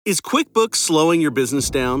Is QuickBooks slowing your business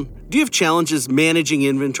down? Do you have challenges managing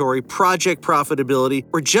inventory, project profitability,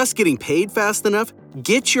 or just getting paid fast enough?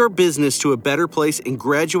 Get your business to a better place and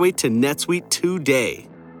graduate to NetSuite today.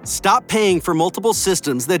 Stop paying for multiple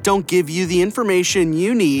systems that don't give you the information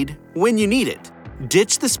you need when you need it.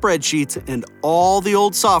 Ditch the spreadsheets and all the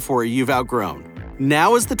old software you've outgrown.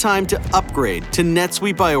 Now is the time to upgrade to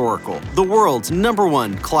NetSuite by Oracle, the world's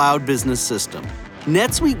 #1 cloud business system.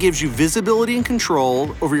 NetSuite gives you visibility and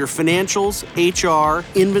control over your financials, HR,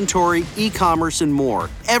 inventory, e-commerce, and more.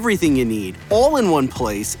 Everything you need, all in one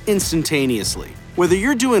place, instantaneously. Whether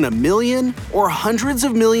you're doing $1 million or hundreds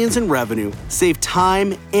of millions in revenue, save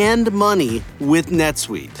time and money with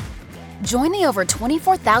NetSuite. Join the over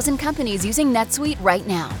 24,000 companies using NetSuite right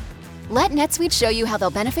now. Let NetSuite show you how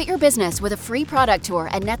they'll benefit your business with a free product tour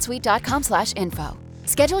at netsuite.com/info.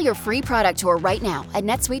 Schedule your free product tour right now at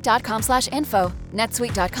netsuite.com/info,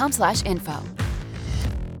 netsuite.com/info.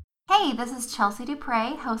 Hey, this is Chelsea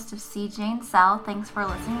Dupre, host of CJ and Sal. Thanks for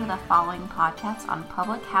listening to the following podcast on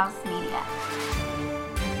Public House Media.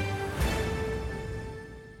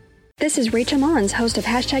 This is Rachel Mullins, host of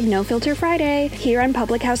 #NoFilterFriday here on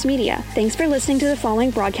Public House Media. Thanks for listening to the following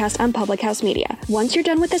broadcast on Public House Media. Once you're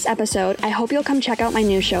done with this episode, I hope you'll come check out my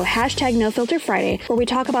new show, #NoFilterFriday, where we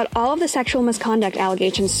talk about all of the sexual misconduct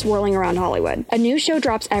allegations swirling around Hollywood. A new show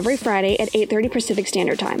drops every Friday at 8:30 Pacific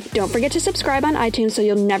Standard Time. Don't forget to subscribe on iTunes so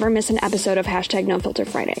you'll never miss an episode of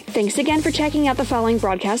 #NoFilterFriday. Thanks again for checking out the following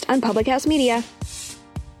broadcast on Public House Media.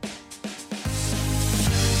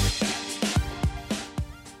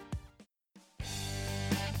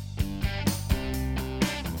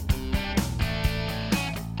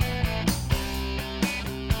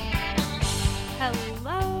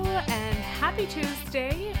 Happy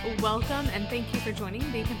Tuesday. Welcome and thank you for joining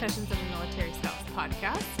the Confessions of a Military Spouse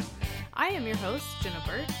podcast. I am your host, Jenna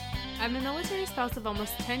Burt. I'm a military spouse of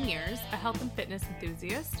almost 10 years, a health and fitness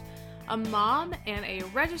enthusiast, a mom, and a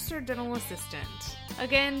registered dental assistant.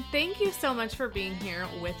 Again, thank you so much for being here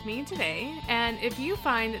with me today. And if you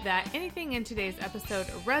find that anything in today's episode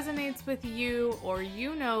resonates with you, or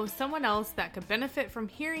you know someone else that could benefit from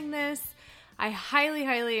hearing this, I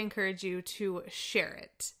highly encourage you to share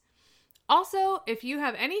it. Also, if you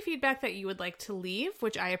have any feedback that you would like to leave,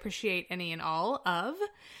 which I appreciate any and all of,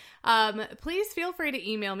 please feel free to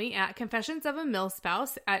email me at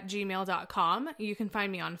confessionsofamilspouse@gmail.com. You can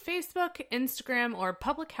find me on Facebook, Instagram, or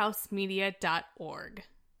publichousemedia.org.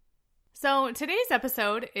 So today's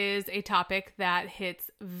episode is a topic that hits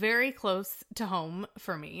very close to home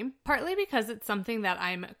for me, partly because it's something that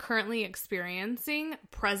I'm currently experiencing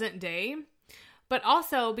present day, but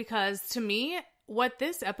also because to me, what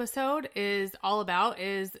this episode is all about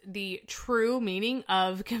is the true meaning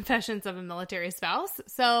of Confessions of a Military Spouse.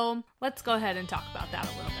 So let's go ahead and talk about that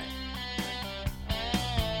a little bit.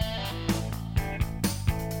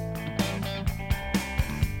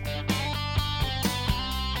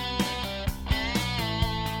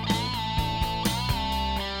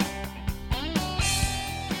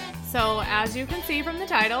 So as you can see from the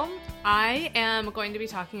title, I am going to be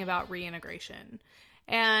talking about reintegration.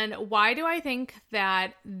 And why do I think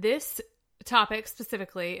that this topic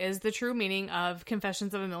specifically is the true meaning of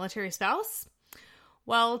Confessions of a Military Spouse?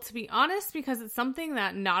 Well, to be honest, because it's something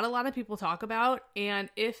that not a lot of people talk about, and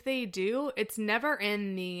if they do, it's never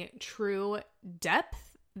in the true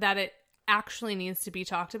depth that it actually needs to be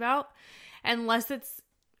talked about, unless it's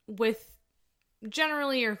with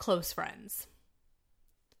generally your close friends.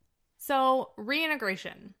 So,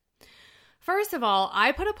 reintegration. First of all,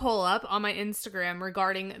 I put a poll up on my Instagram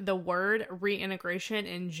regarding the word reintegration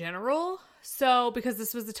in general. So, because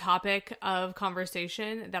this was a topic of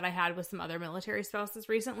conversation that I had with some other military spouses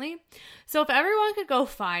recently. So, if everyone could go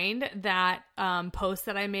find that post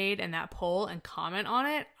that I made and that poll and comment on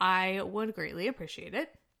it, I would greatly appreciate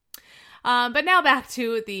it. But now back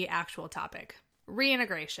to the actual topic,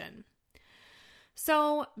 reintegration.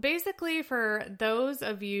 So basically, for those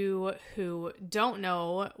of you who don't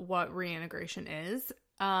know what reintegration is,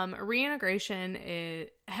 reintegration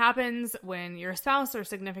happens when your spouse or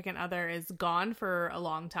significant other is gone for a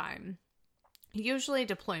long time, usually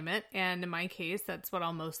deployment, and in my case, that's what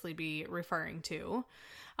I'll mostly be referring to.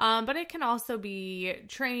 But it can also be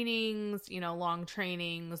trainings, long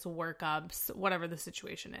trainings, workups, whatever the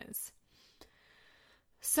situation is.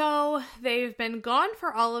 So they've been gone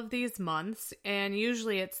for all of these months, and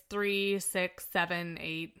usually it's 3, 6, 7,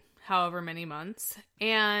 8, however many months,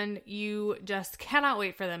 and you just cannot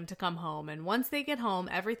wait for them to come home. And once they get home,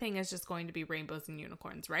 everything is just going to be rainbows and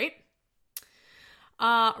unicorns, right?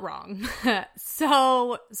 Wrong.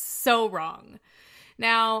 So wrong.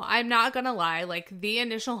 Now, I'm not gonna lie, like the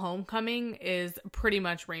initial homecoming is pretty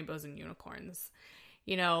much rainbows and unicorns.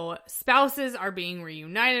 You know, spouses are being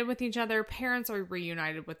reunited with each other, parents are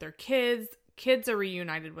reunited with their kids, kids are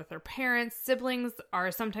reunited with their parents, siblings are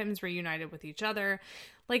sometimes reunited with each other.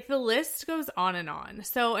 Like the list goes on and on.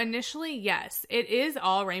 So initially, yes, it is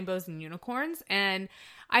all rainbows and unicorns. And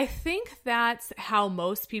I think that's how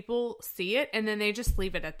most people see it. And then they just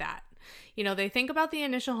leave it at that. You know, they think about the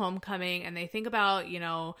initial homecoming and they think about, you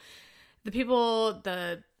know,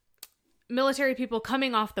 the military people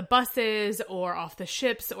coming off the buses or off the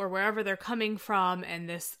ships or wherever they're coming from, and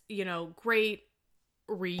this, you know, great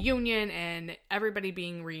reunion and everybody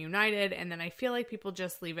being reunited. And then I feel like people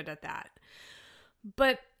just leave it at that.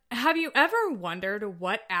 But have you ever wondered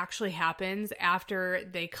what actually happens after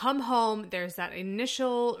they come home? There's that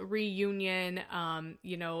initial reunion,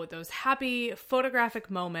 you know, those happy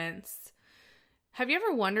photographic moments. Have you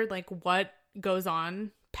ever wondered like what goes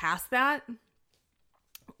on past that?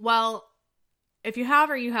 Well, if you have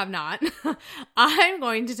or you have not, I'm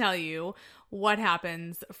going to tell you what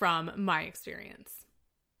happens from my experience.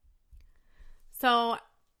 So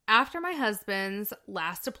after my husband's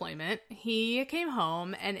last deployment, he came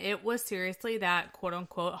home and it was seriously that quote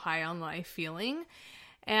unquote high on life feeling.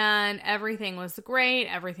 And everything was great.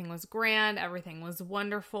 Everything was grand. Everything was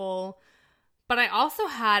wonderful. But I also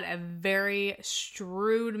had a very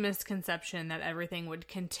shrewd misconception that everything would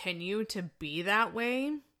continue to be that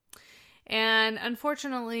way. And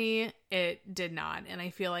unfortunately, it did not. And I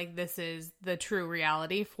feel like this is the true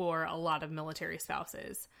reality for a lot of military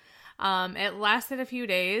spouses. It lasted a few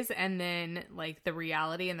days and then like the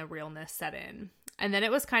reality and the realness set in. And then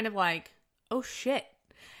it was kind of like, oh shit,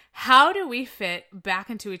 how do we fit back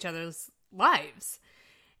into each other's lives?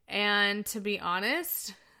 And to be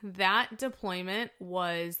honest, that deployment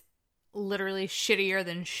was literally shittier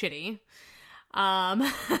than shitty.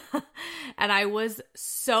 And I was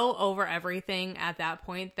so over everything at that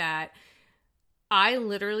point that I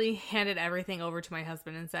literally handed everything over to my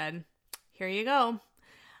husband and said, here you go.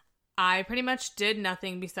 I pretty much did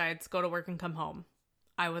nothing besides go to work and come home.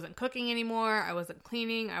 I wasn't cooking anymore. I wasn't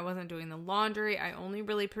cleaning. I wasn't doing the laundry. I only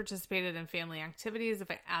really participated in family activities if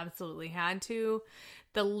I absolutely had to.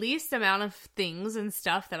 The least amount of things and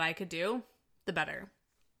stuff that I could do, the better.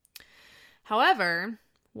 However,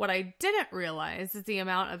 what I didn't realize is the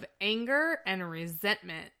amount of anger and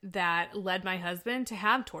resentment that led my husband to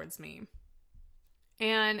have towards me.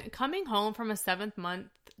 And coming home from a 7-month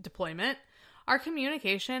deployment, our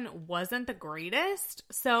communication wasn't the greatest,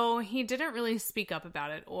 so he didn't really speak up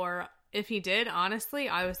about it. Or if he did, honestly,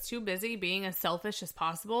 I was too busy being as selfish as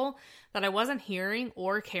possible that I wasn't hearing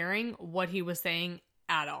or caring what he was saying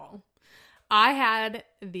at all. I had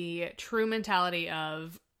the true mentality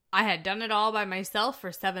of I had done it all by myself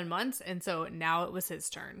for 7 months, and so now it was his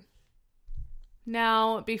turn.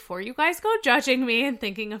 Now, before you guys go judging me and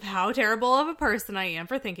thinking of how terrible of a person I am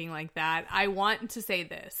for thinking like that, I want to say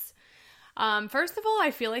this. First of all,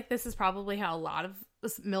 I feel like this is probably how a lot of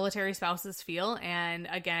military spouses feel. And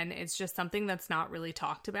again, it's just something that's not really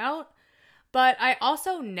talked about. But I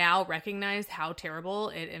also now recognize how terrible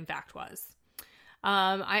it in fact was.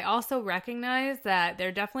 I also recognize that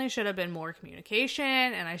there definitely should have been more communication,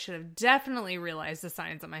 and I should have definitely realized the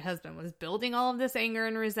signs that my husband was building all of this anger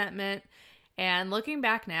and resentment. And looking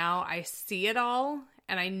back now, I see it all,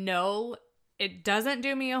 and I know it doesn't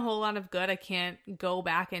do me a whole lot of good. I can't go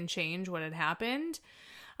back and change what had happened.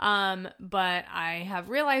 But I have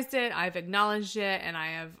realized it, I've acknowledged it, and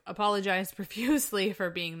I have apologized profusely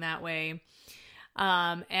for being that way.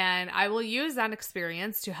 And I will use that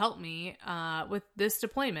experience to help me with this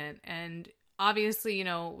deployment. And obviously, you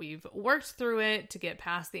know, we've worked through it to get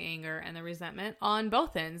past the anger and the resentment on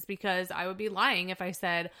both ends, because I would be lying if I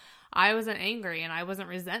said I wasn't angry and I wasn't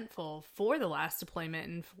resentful for the last deployment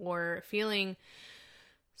and for feeling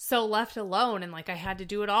so left alone and like I had to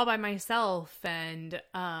do it all by myself, and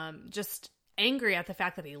just angry at the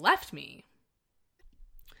fact that he left me.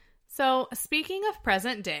 So speaking of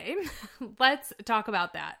present day, let's talk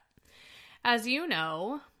about that. As you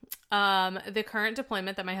know, the current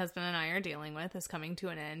deployment that my husband and I are dealing with is coming to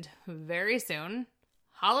an end very soon.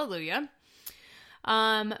 Hallelujah.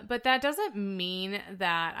 But that doesn't mean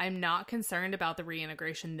that I'm not concerned about the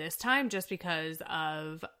reintegration this time just because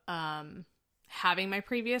of having my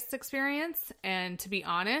previous experience. And to be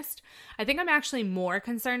honest, I think I'm actually more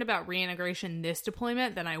concerned about reintegration this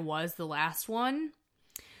deployment than I was the last one.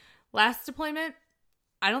 Last deployment,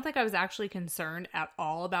 I don't think I was actually concerned at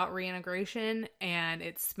all about reintegration, and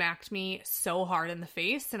it smacked me so hard in the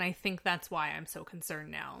face, and I think that's why I'm so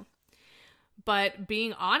concerned now. But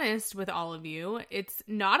being honest with all of you, it's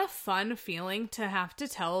not a fun feeling to have to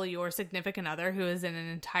tell your significant other who is in an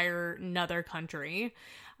entire another country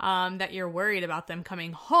that you're worried about them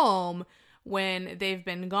coming home when they've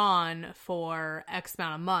been gone for X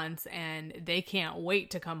amount of months and they can't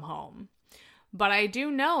wait to come home. But I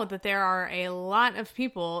do know that there are a lot of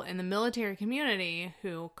people in the military community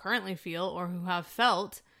who currently feel or who have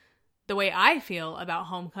felt the way I feel about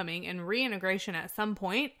homecoming and reintegration at some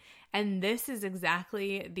point. And this is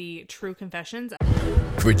exactly the true confessions.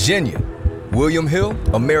 Virginia, William Hill,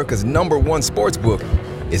 America's #1 sports book,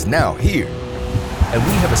 is now here. And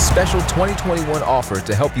we have a special 2021 offer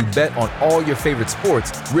to help you bet on all your favorite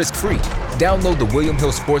sports risk-free. Download the William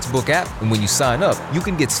Hill Sportsbook app, and when you sign up, you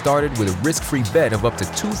can get started with a risk-free bet of up to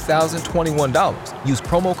 $2,021. Use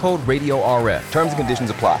promo code RADIORF. Terms and conditions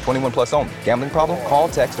apply. 21 plus only. Gambling problem? Call,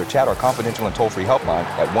 text, or chat our confidential and toll-free helpline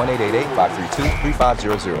at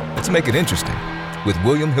 1-888-532-3500. Let's make it interesting with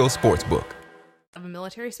William Hill Sportsbook. Of a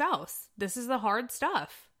military spouse. This is the hard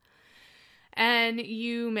stuff. And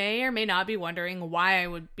you may or may not be wondering why I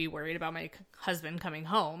would be worried about my husband coming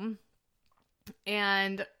home.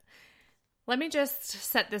 And let me just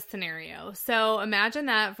set this scenario. So imagine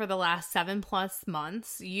that for the last 7+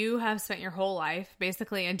 months, you have spent your whole life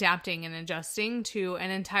basically adapting and adjusting to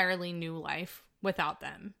an entirely new life without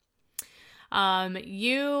them.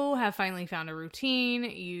 You have finally found a routine.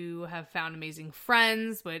 You have found amazing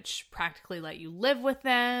friends, which practically let you live with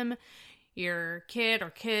them. Your kid or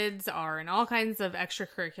kids are in all kinds of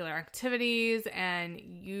extracurricular activities, and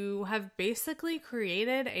you have basically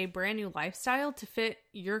created a brand new lifestyle to fit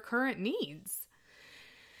your current needs.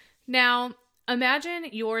 Now, imagine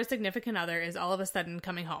your significant other is all of a sudden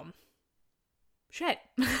coming home. Shit,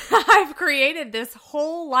 I've created this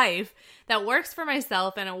whole life that works for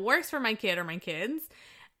myself and it works for my kid or my kids.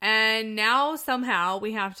 And now somehow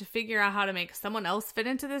we have to figure out how to make someone else fit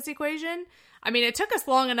into this equation. I mean, it took us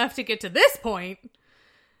long enough to get to this point,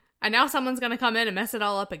 and now someone's going to come in and mess it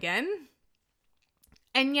all up again.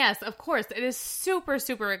 And yes, of course, it is super,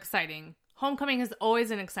 super exciting. Homecoming is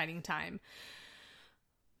always an exciting time.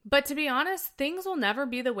 But to be honest, things will never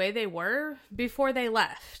be the way they were before they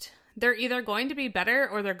left. They're either going to be better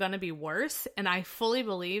or they're going to be worse, and I fully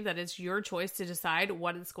believe that it's your choice to decide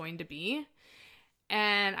what it's going to be.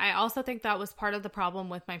 And I also think that was part of the problem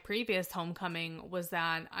with my previous homecoming, was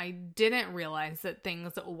that I didn't realize that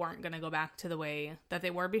things weren't going to go back to the way that they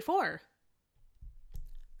were before.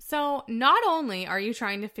 So not only are you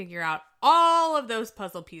trying to figure out all of those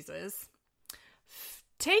puzzle pieces,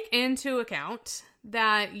 take into account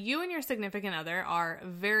that you and your significant other are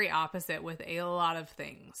very opposite with a lot of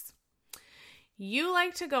things. You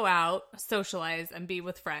like to go out, socialize, and be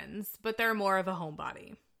with friends, but they're more of a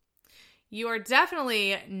homebody. You are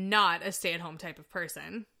definitely not a stay-at-home type of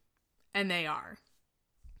person, and they are.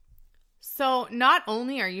 So not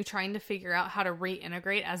only are you trying to figure out how to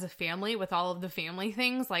reintegrate as a family with all of the family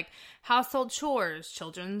things like household chores,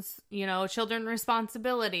 children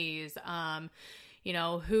responsibilities,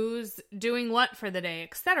 who's doing what for the day,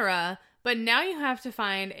 etc., but now you have to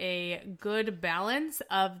find a good balance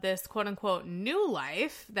of this quote-unquote new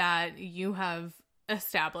life that you have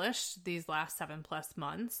established these last 7+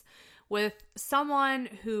 months with someone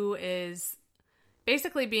who is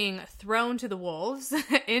basically being thrown to the wolves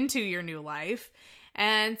into your new life,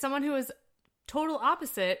 and someone who is total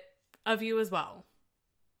opposite of you as well.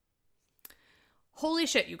 Holy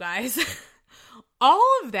shit, you guys. All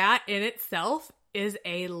of that in itself is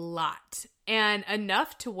a lot, and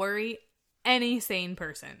enough to worry any sane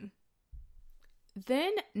person.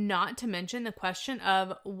 Then, not to mention the question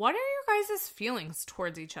of, what are your guys' feelings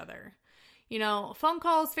towards each other? Phone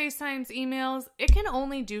calls, FaceTimes, emails, it can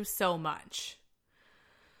only do so much.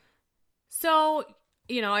 So,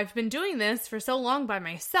 I've been doing this for so long by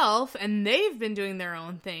myself, and they've been doing their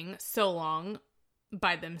own thing so long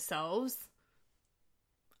by themselves.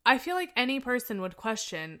 I feel like any person would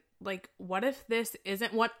question, what if this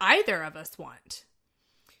isn't what either of us want?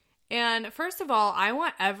 And first of all, I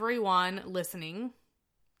want everyone listening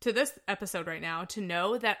to this episode right now to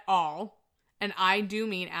know that all, and I do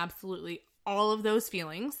mean absolutely all of those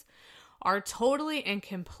feelings, are totally and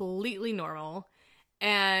completely normal.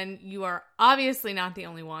 And you are obviously not the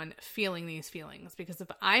only one feeling these feelings, because if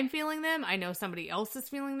I'm feeling them, I know somebody else is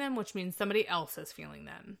feeling them, which means somebody else is feeling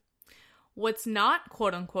them. What's not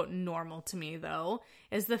quote unquote normal to me, though,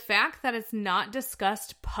 is the fact that it's not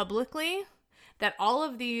discussed publicly, that all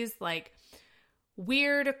of these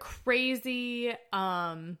weird, crazy,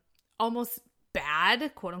 almost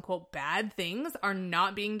bad, quote unquote bad things are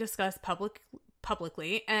not being discussed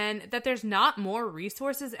publicly, and that there's not more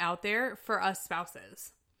resources out there for us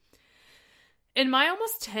spouses. In my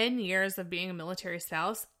almost 10 years of being a military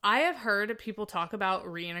spouse, I have heard people talk about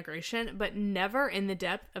reintegration, but never in the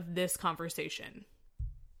depth of this conversation.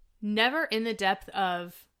 Never in the depth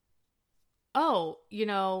of, oh,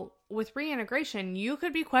 with reintegration, you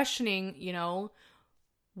could be questioning,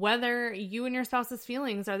 whether you and your spouse's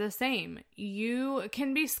feelings are the same. You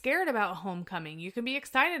can be scared about homecoming. You can be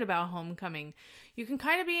excited about homecoming. You can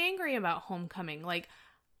kind of be angry about homecoming. Like,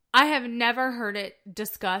 I have never heard it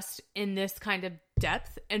discussed in this kind of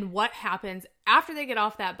depth, and what happens after they get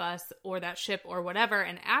off that bus or that ship or whatever,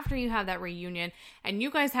 and after you have that reunion and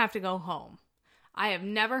you guys have to go home. I have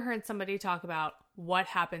never heard somebody talk about what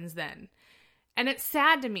happens then. And it's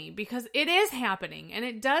sad to me because it is happening and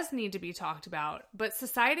it does need to be talked about, but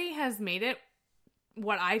society has made it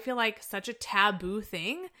what I feel like such a taboo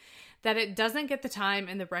thing that it doesn't get the time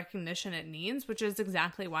and the recognition it needs, which is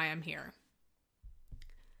exactly why I'm here.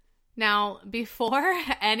 Now, before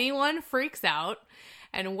anyone freaks out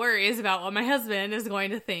and worries about what my husband is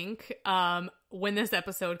going to think when this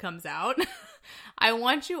episode comes out, I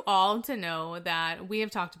want you all to know that we have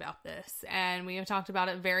talked about this, and we have talked about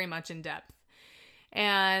it very much in depth.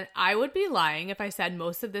 And I would be lying if I said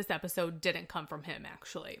most of this episode didn't come from him,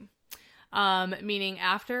 actually. Meaning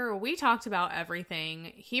after we talked about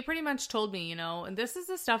everything, he pretty much told me, this is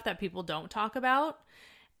the stuff that people don't talk about.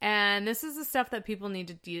 And this is the stuff that people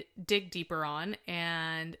need to dig deeper on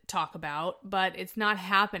and talk about, but it's not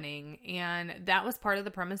happening. And that was part of the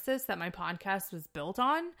premises that my podcast was built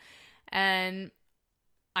on. And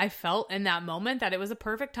I felt in that moment that it was a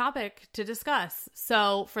perfect topic to discuss.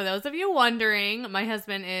 So for those of you wondering, my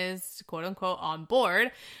husband is quote unquote on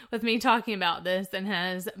board with me talking about this and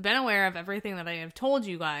has been aware of everything that I have told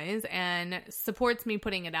you guys and supports me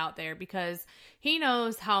putting it out there because he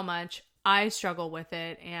knows how much I struggle with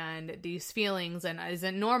it and these feelings, and is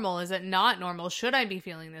it normal? Is it not normal? Should I be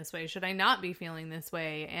feeling this way? Should I not be feeling this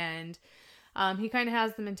way? And he kind of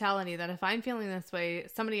has the mentality that if I'm feeling this way,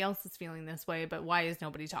 somebody else is feeling this way, but why is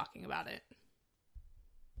nobody talking about it?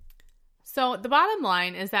 So the bottom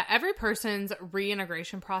line is that every person's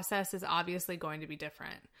reintegration process is obviously going to be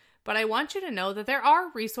different, but I want you to know that there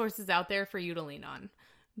are resources out there for you to lean on.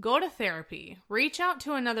 Go to therapy. Reach out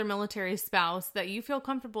to another military spouse that you feel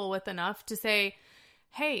comfortable with enough to say,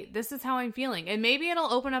 hey, this is how I'm feeling. And maybe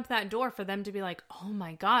it'll open up that door for them to be like, oh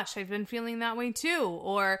my gosh, I've been feeling that way too.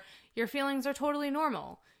 Or your feelings are totally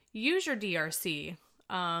normal. Use your DRC,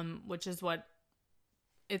 which is what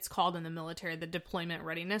it's called in the military, the Deployment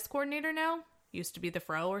Readiness Coordinator now. Used to be the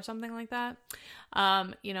FRO or something like that.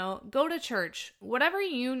 Go to church. Whatever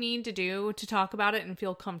you need to do to talk about it and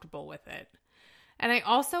feel comfortable with it. And I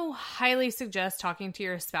also highly suggest talking to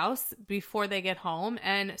your spouse before they get home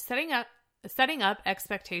and setting up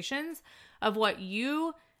expectations of what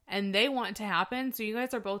you and they want to happen so you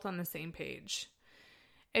guys are both on the same page.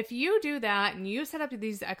 If you do that and you set up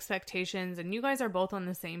these expectations and you guys are both on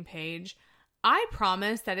the same page, I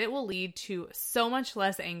promise that it will lead to so much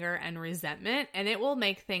less anger and resentment, and it will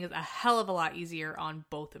make things a hell of a lot easier on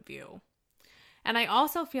both of you. And I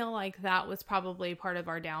also feel like that was probably part of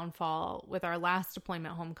our downfall with our last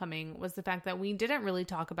deployment homecoming, was the fact that we didn't really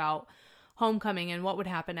talk about homecoming and what would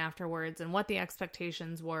happen afterwards and what the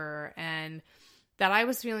expectations were, and that I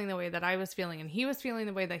was feeling the way that I was feeling and he was feeling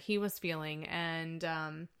the way that he was feeling.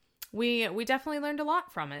 And we definitely learned a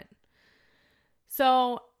lot from it.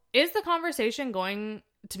 So is the conversation going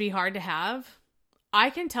to be hard to have? I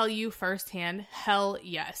can tell you firsthand, hell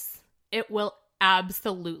yes. It will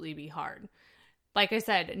absolutely be hard. Like I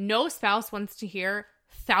said, no spouse wants to hear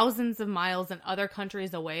thousands of miles in other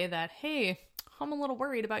countries away that, hey, I'm a little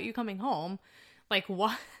worried about you coming home. Like,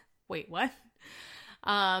 what? Wait, what?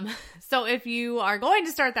 So if you are going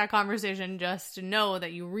to start that conversation, just know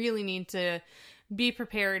that you really need to be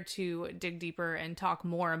prepared to dig deeper and talk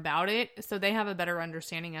more about it so they have a better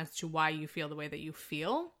understanding as to why you feel the way that you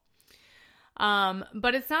feel.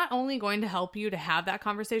 But it's not only going to help you to have that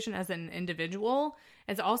conversation as an individual,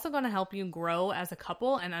 it's also going to help you grow as a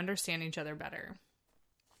couple and understand each other better.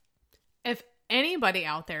 If anybody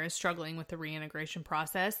out there is struggling with the reintegration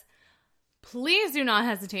process, please do not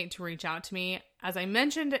hesitate to reach out to me. As I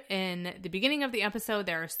mentioned in the beginning of the episode,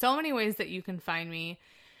 there are so many ways that you can find me.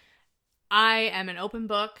 I am an open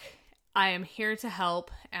book. I am here to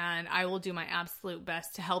help, and I will do my absolute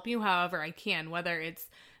best to help you however I can, whether it's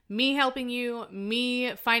me helping you,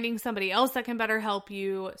 me finding somebody else that can better help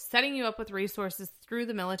you, setting you up with resources through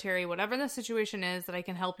the military, whatever the situation is that I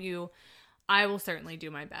can help you, I will certainly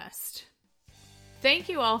do my best. Thank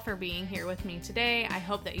you all for being here with me today. I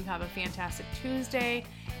hope that you have a fantastic Tuesday.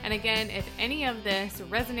 And again, if any of this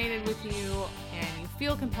resonated with you and you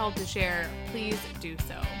feel compelled to share, please do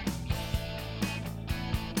so.